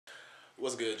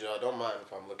What's good, y'all? Don't mind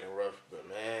if I'm looking rough, but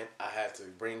man, I have to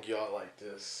bring y'all like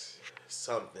this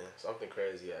something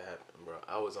crazy that happened, bro.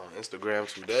 I was on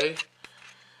Instagram today,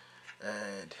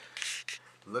 and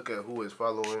look at who is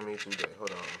following me today.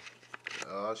 Hold on.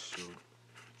 Oh shoot.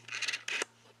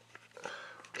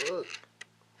 Look,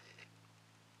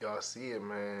 y'all see it,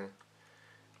 man.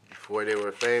 Before they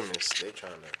were famous, they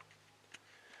trying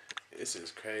to. This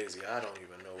is crazy. I don't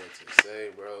even know what to say,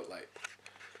 bro. Like,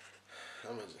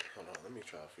 I'm gonna hold on. Let me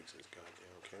try to fix this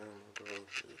goddamn camera, bro.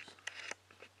 'Cause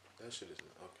that shit is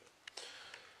okay.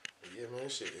 But yeah, man,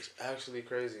 this shit is actually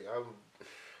crazy. I'm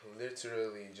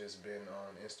literally just been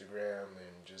on Instagram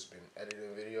and just been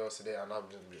editing videos today, and I've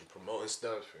just been promoting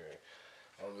stuff. And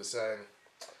all of a sudden,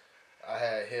 I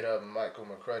had hit up Michael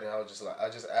McCrudden. I was just like, I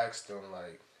just asked him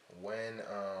like, when,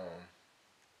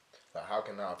 like, how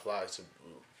can I apply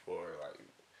for like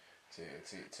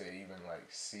to even like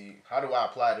see, how do I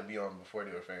apply to be on before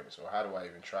they were famous, or how do I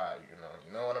even try?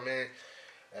 You know what I mean?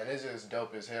 And it's just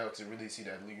dope as hell to really see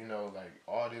that, like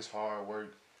all this hard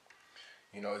work,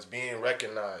 it's being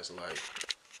recognized. Like,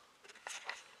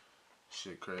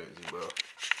 shit crazy, bro.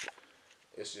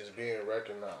 It's just being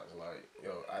recognized. Like,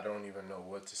 yo, I don't even know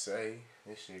what to say.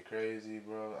 This shit crazy,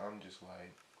 bro. I'm just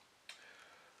like,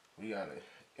 we gotta.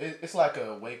 It's like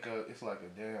a wake up. It's like a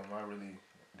damn. I really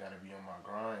gotta be on my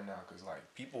grind now, cause like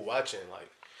people watching,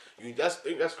 like, that's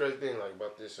crazy thing, like,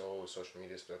 about this whole social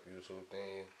media stuff, YouTube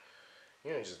thing.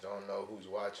 You just don't know who's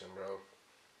watching, bro.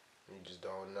 You just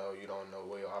don't know. You don't know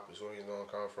where your opportunity's gonna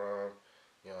come from.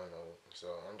 You don't know.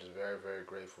 So I'm just very, very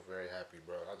grateful, very happy,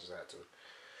 bro. I just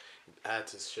had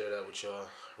to share that with y'all.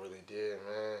 Really did,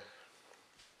 man.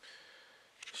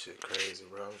 Shit crazy,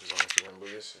 bro. I'm just honestly gonna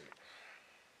believe this shit.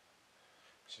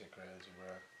 Shit crazy,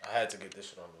 bro. I had to get this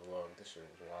shit on the vlog. This shit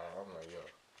was wild. I'm like, yo.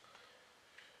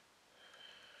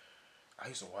 I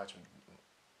used to watch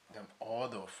them all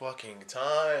the fucking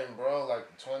time, bro.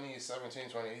 Like 2017,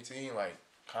 2018, like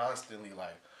constantly,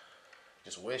 like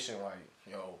just wishing, like,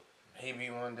 yo, maybe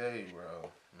one day, bro.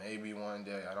 Maybe one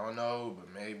day. I don't know,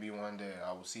 but maybe one day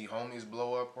I will see homies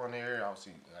blow up on there. I'll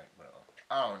see, like, bro.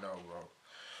 I don't know, bro.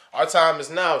 Our time is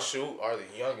now, shoot. Are the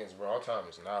youngins, bro. Our time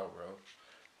is now, bro.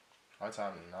 Our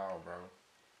time is now, bro.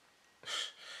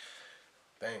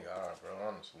 Thank God, bro.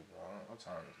 Honestly, bro. Our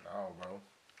time is now, bro.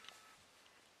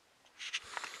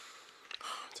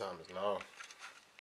 Our time is now.